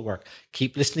all the work.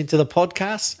 Keep listening to the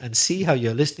podcast and see how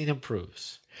your listening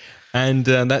improves. And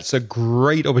that's a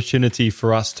great opportunity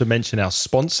for us to mention our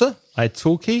sponsor,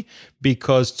 italki,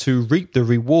 because to reap the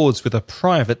rewards with a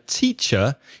private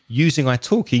teacher using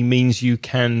italki means you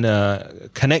can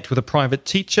connect with a private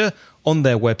teacher on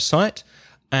their website,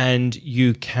 and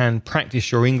you can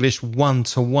practice your English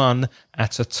one-to-one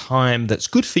at a time that's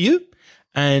good for you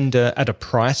and at a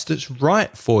price that's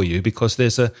right for you, because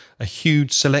there's a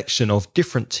huge selection of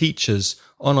different teachers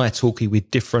on italki with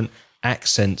different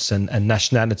accents and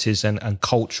nationalities and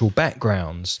cultural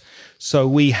backgrounds. So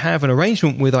we have an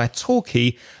arrangement with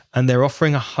italki, and they're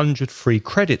offering 100 free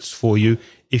credits for you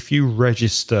if you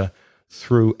register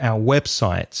through our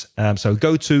website. So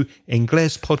go to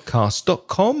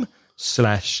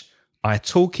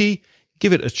inglespodcast.com/italki,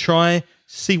 give it a try,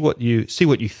 see what you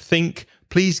think.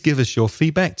 Please give us your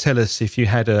feedback. Tell us if you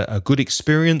had a good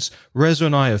experience. Reza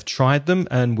and I have tried them,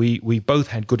 and we both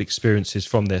had good experiences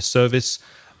from their service.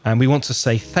 And we want to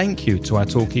say thank you to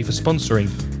italki for sponsoring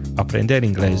Aprender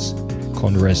Inglés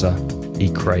con Reza y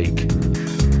Craig.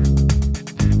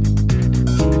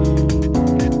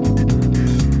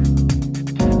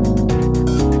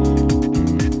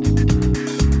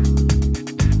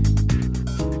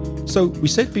 So we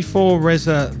said before,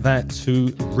 Reza, that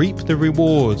to reap the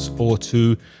rewards or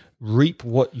to reap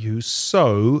what you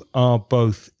sow are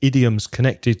both idioms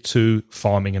connected to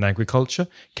farming and agriculture.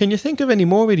 Can you think of any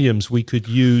more idioms we could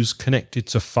use connected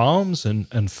to farms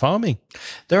and farming?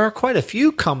 There are quite a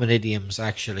few common idioms,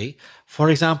 actually.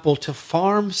 For example, to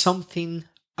farm something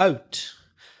out.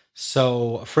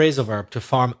 So a phrasal verb, to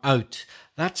farm out.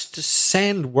 That's to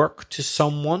send work to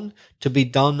someone to be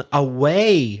done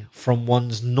away from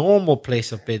one's normal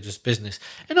place of business.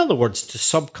 In other words, to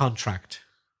subcontract.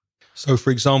 So,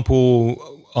 for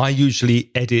example, I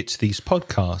usually edit these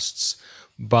podcasts,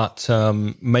 but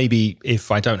maybe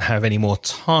if I don't have any more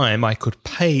time, I could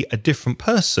pay a different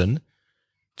person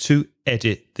to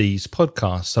edit these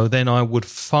podcasts. So then I would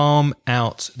farm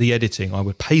out the editing. I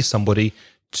would pay somebody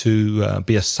to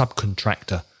be a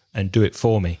subcontractor and do it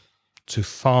for me, to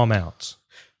farm out.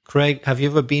 Craig, have you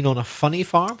ever been on a funny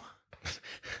farm?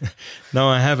 No,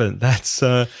 I haven't. That's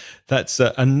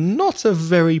not a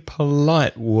very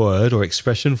polite word or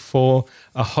expression for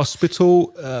a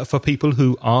hospital for people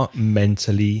who are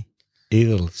mentally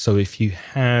ill. So if you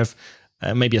have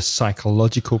maybe a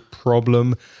psychological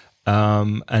problem,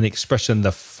 an expression,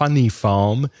 the funny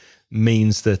farm,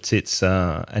 means that it's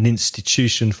an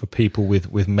institution for people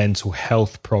with mental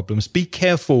health problems. Be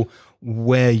careful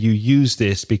where you use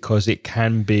this, because it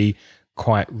can be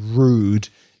quite rude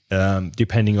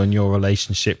depending on your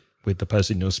relationship with the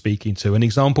person you're speaking to. An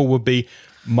example would be,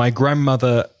 my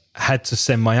grandmother had to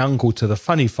send my uncle to the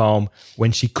funny farm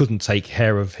when she couldn't take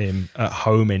care of him at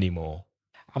home anymore.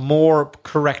 A more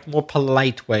correct, more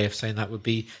polite way of saying that would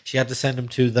be, she had to send him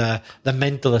to the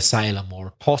mental asylum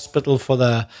or hospital for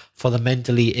the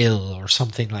mentally ill or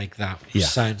something like that, which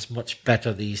sounds much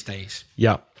better these days.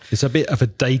 Yeah, it's a bit of a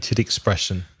dated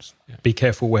expression. Yeah. Be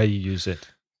careful where you use it.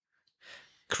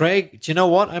 Craig, do you know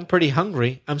what? I'm pretty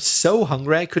hungry. I'm so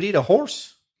hungry I could eat a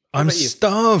horse. I'm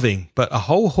starving, but a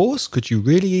whole horse? Could you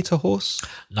really eat a horse?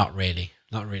 Not really.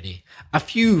 Not really. A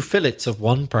few fillets of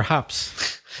one,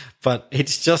 perhaps. But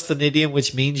it's just an idiom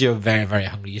which means you're very, very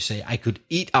hungry. You say, I could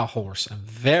eat a horse. I'm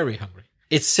very hungry.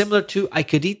 It's similar to, I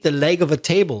could eat the leg of a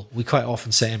table. We quite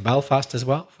often say in Belfast as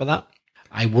well for that.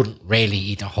 I wouldn't really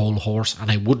eat a whole horse,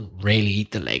 and I wouldn't really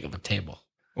eat the leg of a table.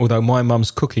 Although my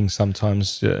mum's cooking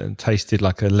sometimes tasted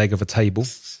like a leg of a table.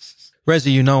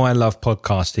 Reza, you know I love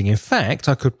podcasting. In fact,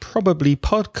 I could probably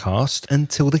podcast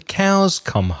until the cows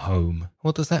come home.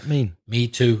 What does that mean? Me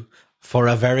too, for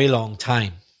a very long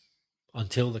time,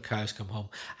 until the cows come home.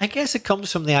 I guess it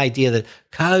comes from the idea that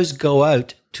cows go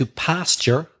out to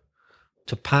pasture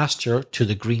to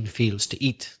the green fields, to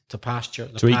eat, to pasture,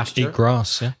 Eat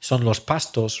grass, yeah. Son los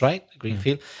pastos, right? The green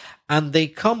field. And they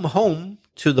come home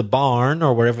to the barn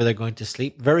or wherever they're going to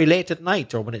sleep very late at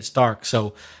night or when it's dark.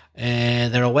 So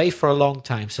they're away for a long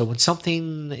time. So when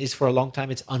something is for a long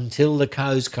time, it's until the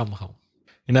cows come home.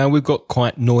 You know, we've got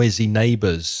quite noisy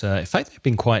neighbours. In fact, they've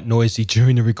been quite noisy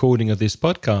during the recording of this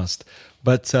podcast.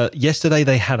 But yesterday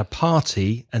they had a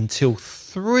party until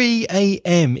 3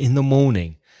 a.m. in the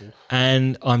morning.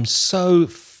 And I'm so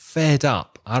fed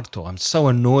up, Arto. I'm so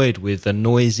annoyed with the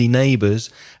noisy neighbours.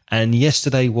 And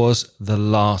yesterday was the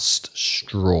last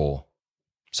straw.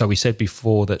 So we said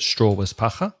before that straw was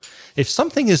paja. If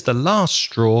something is the last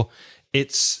straw,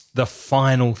 it's the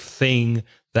final thing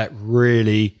that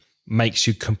really makes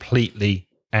you completely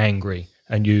angry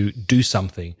and you do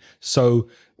something. So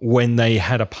when they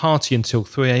had a party until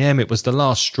 3 a.m., it was the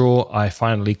last straw. I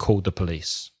finally called the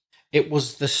police. It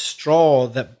was the straw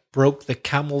that broke the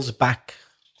camel's back.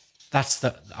 That's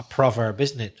a proverb,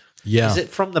 isn't it? Yeah. Is it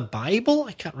from the Bible?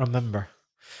 I can't remember.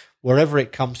 Wherever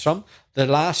it comes from, the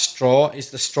last straw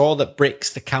is the straw that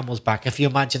breaks the camel's back. If you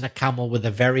imagine a camel with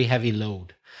a very heavy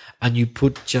load and you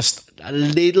put just a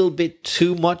little bit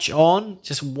too much on,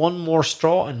 just one more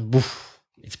straw and woof,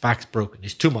 its back's broken.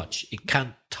 It's too much. It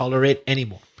can't tolerate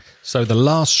anymore. So the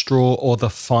last straw or the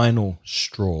final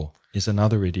straw is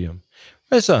another idiom.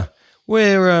 Reza,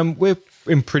 we're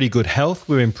in pretty good health.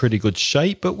 We're in pretty good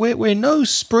shape, but we're no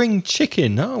spring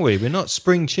chicken, are we? We're not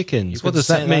spring chickens. What does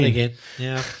that mean? Again?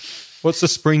 Yeah. What's a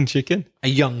spring chicken? A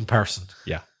young person.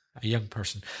 Yeah. A young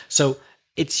person. So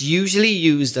it's usually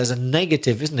used as a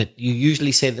negative, isn't it? You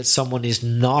usually say that someone is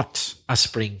not a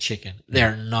spring chicken.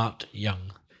 They're not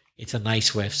young. It's a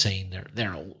nice way of saying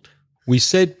they're old. We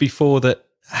said before that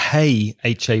hay,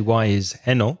 H-A-Y, is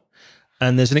heno.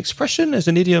 And there's an expression, there's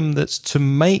an idiom that's to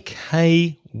make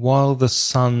hay while the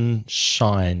sun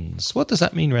shines. What does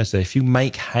that mean, Reza, if you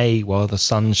make hay while the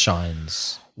sun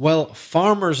shines? Well,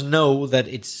 farmers know that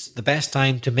it's the best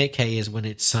time to make hay is when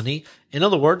it's sunny. In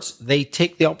other words, they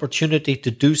take the opportunity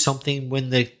to do something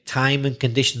when the time and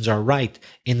conditions are right.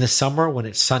 In the summer, when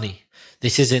it's sunny.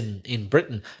 This is in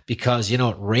Britain because,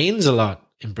 it rains a lot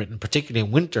in Britain, particularly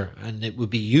in winter, and it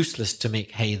would be useless to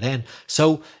make hay then.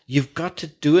 So you've got to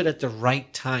do it at the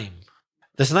right time.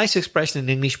 There's a nice expression in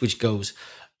English which goes,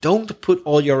 don't put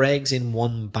all your eggs in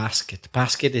one basket.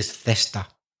 Basket is cesta.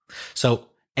 So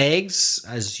eggs,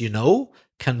 as you know,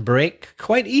 can break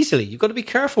quite easily. You've got to be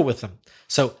careful with them.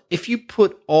 So if you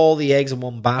put all the eggs in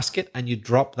one basket and you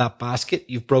drop that basket,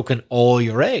 you've broken all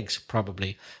your eggs,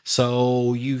 probably.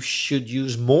 So you should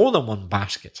use more than one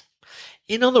basket.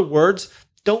 In other words,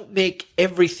 don't make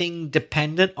everything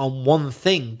dependent on one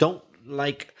thing. Don't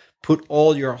put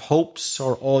all your hopes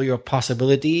or all your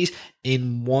possibilities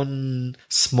in one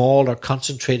small or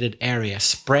concentrated area.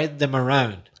 Spread them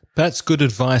around. That's good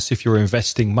advice if you're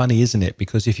investing money, isn't it?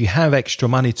 Because if you have extra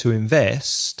money to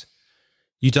invest,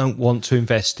 you don't want to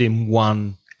invest in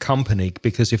one company,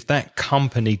 because if that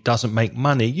company doesn't make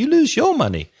money, you lose your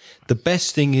money. The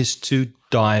best thing is to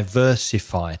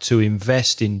diversify, to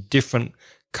invest in different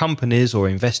companies or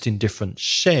invest in different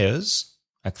shares,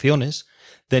 acciones.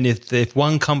 Then if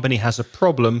one company has a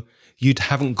problem, you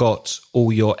haven't got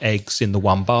all your eggs in the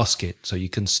one basket, so you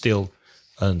can still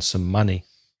earn some money.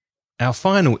 Our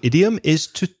final idiom is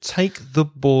to take the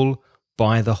bull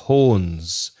by the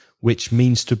horns, which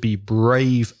means to be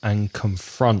brave and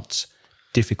confront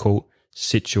difficult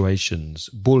situations.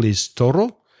 Bull is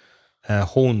toro,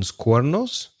 horns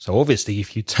cuernos. So obviously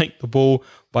if you take the bull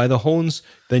by the horns,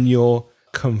 then you're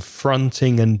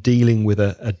confronting and dealing with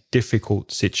a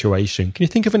difficult situation. Can you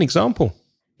think of an example?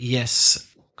 Yes.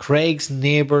 Craig's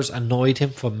neighbours annoyed him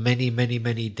for many, many,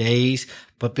 many days,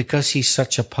 but because he's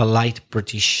such a polite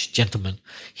British gentleman,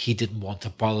 he didn't want to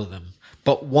bother them.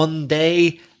 But one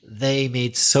day they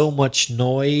made so much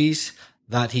noise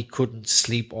that he couldn't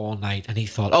sleep all night, and he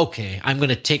thought, okay, I'm going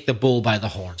to take the bull by the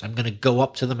horns. I'm going to go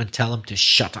up to them and tell them to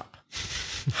shut up.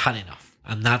 Had enough.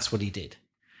 And that's what he did.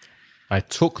 I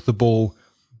took the bull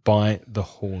by the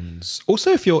horns.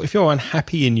 Also, if you're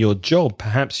unhappy in your job,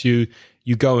 perhaps you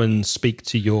go and speak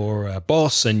to your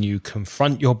boss and you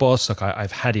confront your boss. Like,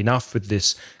 I've had enough with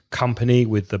this company,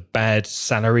 with the bad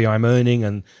salary I'm earning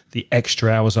and the extra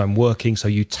hours I'm working. So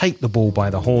you take the bull by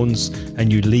the horns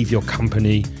and you leave your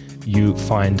company. You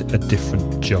find a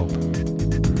different job.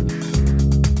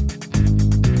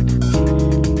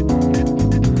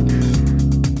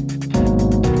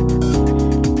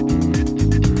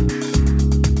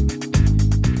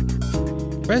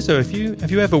 Reza,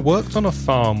 have you ever worked on a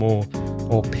farm or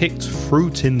picked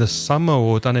fruit in the summer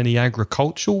or done any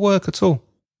agricultural work at all?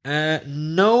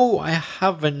 No, I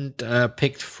haven't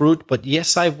picked fruit, but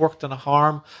yes, I've worked on a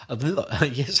farm.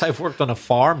 Yes, I've worked on a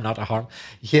farm, not a harm.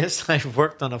 Yes, I've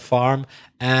worked on a farm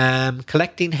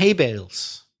collecting hay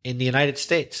bales in the United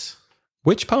States.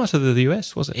 Which part of the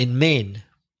US was it? In Maine,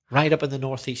 right up in the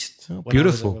northeast. Oh,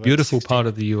 beautiful part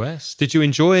of the US. Did you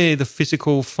enjoy the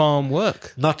physical farm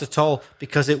work? Not at all,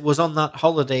 because it was on that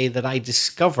holiday that I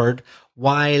discovered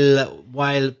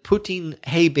while putting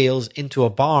hay bales into a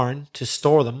barn to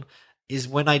store them is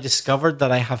when I discovered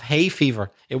that I have hay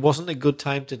fever. It wasn't a good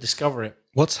time to discover it.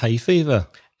 What's hay fever?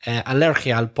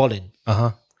 Alergia al polen.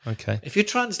 Uh-huh. Okay. If you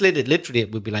translate it literally,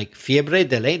 it would be like fiebre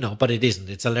del heno, but it isn't.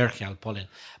 It's alergia al polen.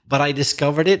 But I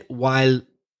discovered it while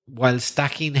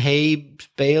stacking hay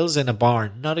bales in a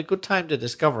barn. Not a good time to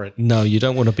discover it. No, you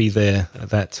don't want to be there at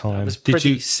that time. I was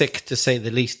pretty sick, to say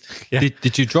the least. Yeah.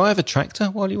 Did you drive a tractor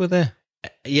while you were there?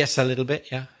 Yes, a little bit,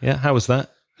 yeah. Yeah, how was that?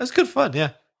 It was good fun,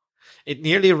 yeah. It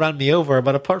nearly ran me over,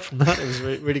 but apart from that, it was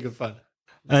really good fun.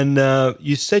 And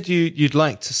you said you'd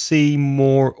like to see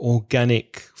more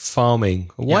organic farming.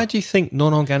 Why do you think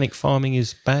non-organic farming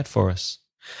is bad for us?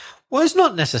 Well, it's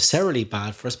not necessarily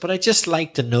bad for us, but I just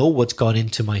like to know what's gone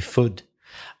into my food.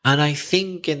 And I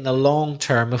think in the long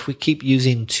term, if we keep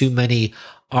using too many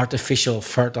artificial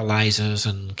fertilizers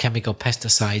and chemical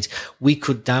pesticides, we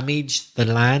could damage the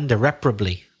land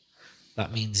irreparably.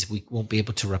 That means we won't be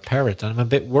able to repair it. And I'm a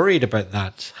bit worried about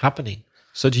that happening.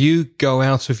 So do you go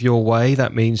out of your way?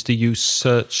 That means, do you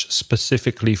search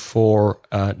specifically for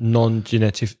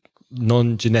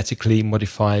non-genetically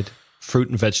modified fruit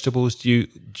and vegetables? Do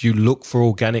you look for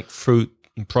organic fruit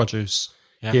and produce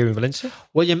here in Valencia?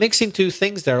 Well, you're mixing two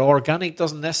things there. Organic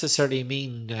doesn't necessarily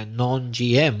mean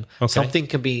non-GM. Okay. Something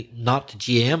can be not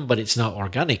GM, but it's not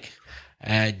organic.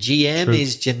 GM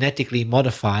is genetically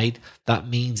modified. That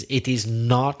means it is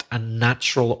not a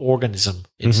natural organism.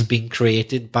 It's been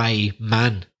created by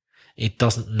man. It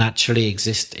doesn't naturally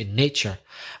exist in nature.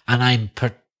 And I'm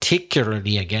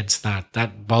particularly against that.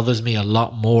 That bothers me a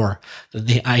lot more than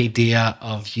the idea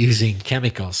of using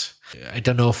chemicals. I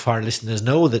don't know if our listeners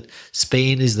know that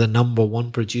Spain is the number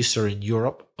one producer in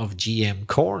Europe of GM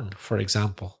corn, for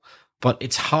example. But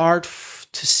it's hard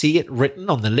to see it written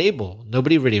on the label.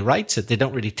 Nobody really writes it. They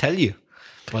don't really tell you.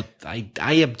 But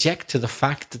I object to the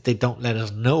fact that they don't let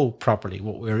us know properly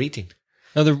what we're eating.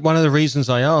 Now, one of the reasons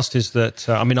I asked is that,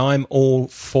 I'm all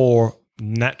for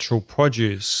natural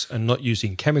produce and not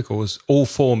using chemicals. All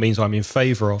for means I'm in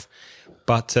favor of.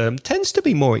 But tends to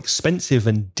be more expensive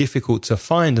and difficult to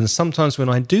find. And sometimes when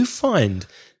I do find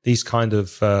these kind of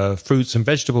fruits and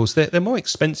vegetables, they're more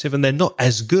expensive and they're not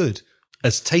as good,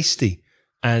 as tasty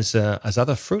as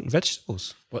other fruit and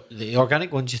vegetables. What, the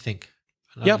organic ones, you think?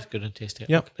 Yeah. Good and tasty.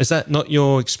 Yeah. Okay. Is that not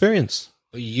your experience?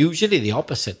 Usually the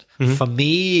opposite. For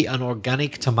me, an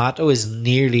organic tomato is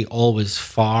nearly always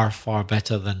far, far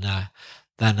better than a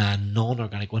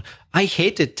non-organic one. I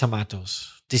hated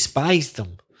tomatoes, despised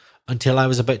them, until I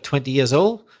was about 20 years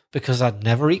old, because I'd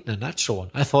never eaten a natural one.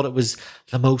 I thought it was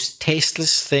the most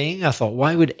tasteless thing. I thought,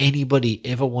 why would anybody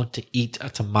ever want to eat a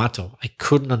tomato? I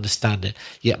couldn't understand it,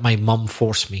 yet my mum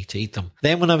forced me to eat them.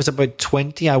 Then when I was about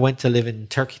 20, I went to live in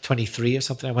Turkey, 23 or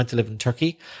something. I went to live in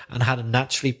Turkey and had a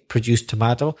naturally produced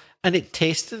tomato, and it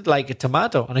tasted like a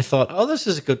tomato. And I thought, oh, this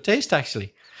is a good taste,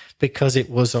 actually, because it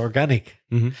was organic.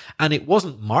 And it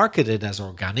wasn't marketed as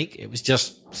organic. It was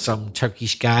just some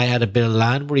Turkish guy had a bit of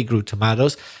land where he grew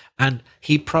tomatoes, and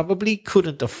he probably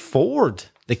couldn't afford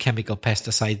the chemical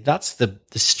pesticide. That's the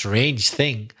strange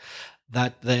thing,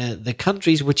 that the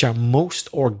countries which are most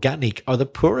organic are the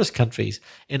poorest countries.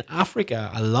 In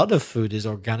Africa, a lot of food is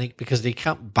organic because they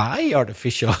can't buy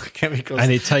artificial chemicals.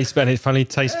 And it tastes better. It finally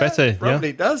tastes better. It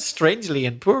probably does, strangely,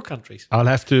 in poor countries. I'll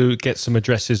have to get some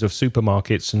addresses of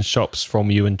supermarkets and shops from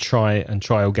you and try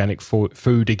organic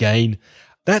food again.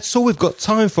 That's all we've got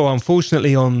time for,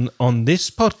 unfortunately, on this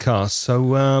podcast.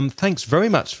 So thanks very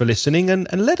much for listening. And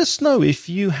let us know if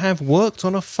you have worked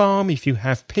on a farm, if you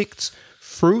have picked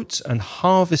fruit and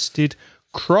harvested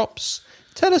crops.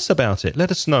 Tell us about it.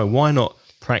 Let us know. Why not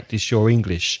practice your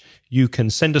English? You can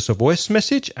send us a voice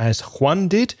message, as Juan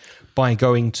did, by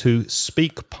going to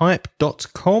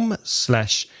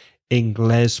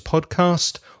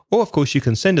speakpipe.com/inglespodcast. Or, of course, you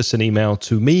can send us an email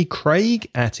to me, Craig,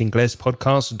 at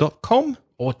inglespodcast.com.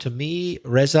 Or to me,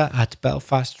 Reza at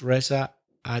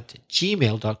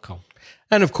belfastreza@gmail.com.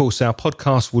 And of course, our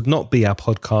podcast would not be our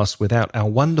podcast without our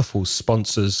wonderful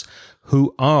sponsors,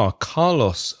 who are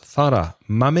Carlos, Farah,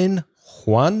 Mamin,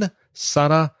 Juan,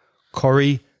 Sarah,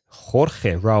 Corey,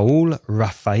 Jorge, Raul,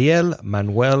 Rafael,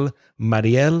 Manuel,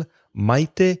 Mariel,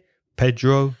 Maite,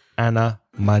 Pedro, Anna,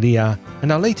 Maria, and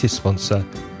our latest sponsor,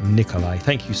 Nikolai.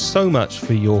 Thank you so much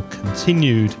for your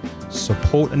continued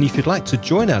support. And if you'd like to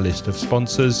join our list of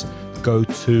sponsors, go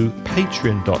to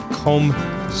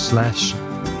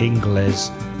patreon.com/Inglés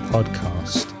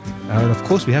podcast. And of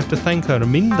course, we have to thank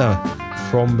Arminda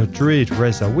from Madrid.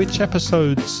 Reza, which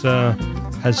episodes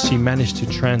has she managed to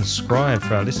transcribe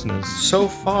for our listeners? So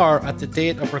far, at the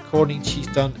date of recording, she's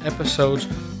done episodes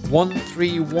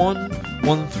 131,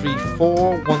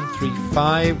 134,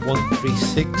 135,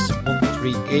 136,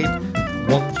 138,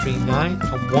 139,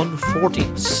 and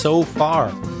 140 so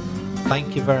far.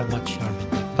 Thank you very much,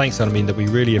 Arminda. Thanks, Arminda. We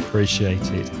really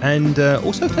appreciate it. And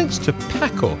also thanks to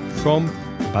Paco from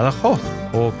Badajoz,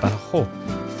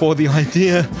 for the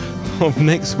idea of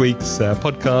next week's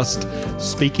podcast,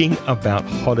 speaking about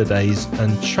holidays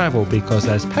and travel, because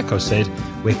as Paco said,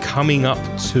 we're coming up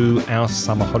to our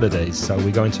summer holidays. So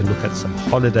we're going to look at some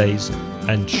holidays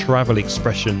and travel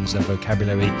expressions and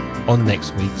vocabulary on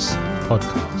next week's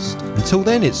podcast. Until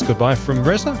then, it's goodbye from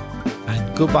Reza.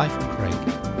 And goodbye from Craig.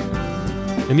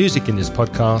 The music in this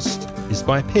podcast is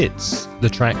by Pitts. The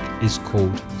track is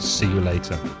called See You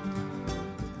Later.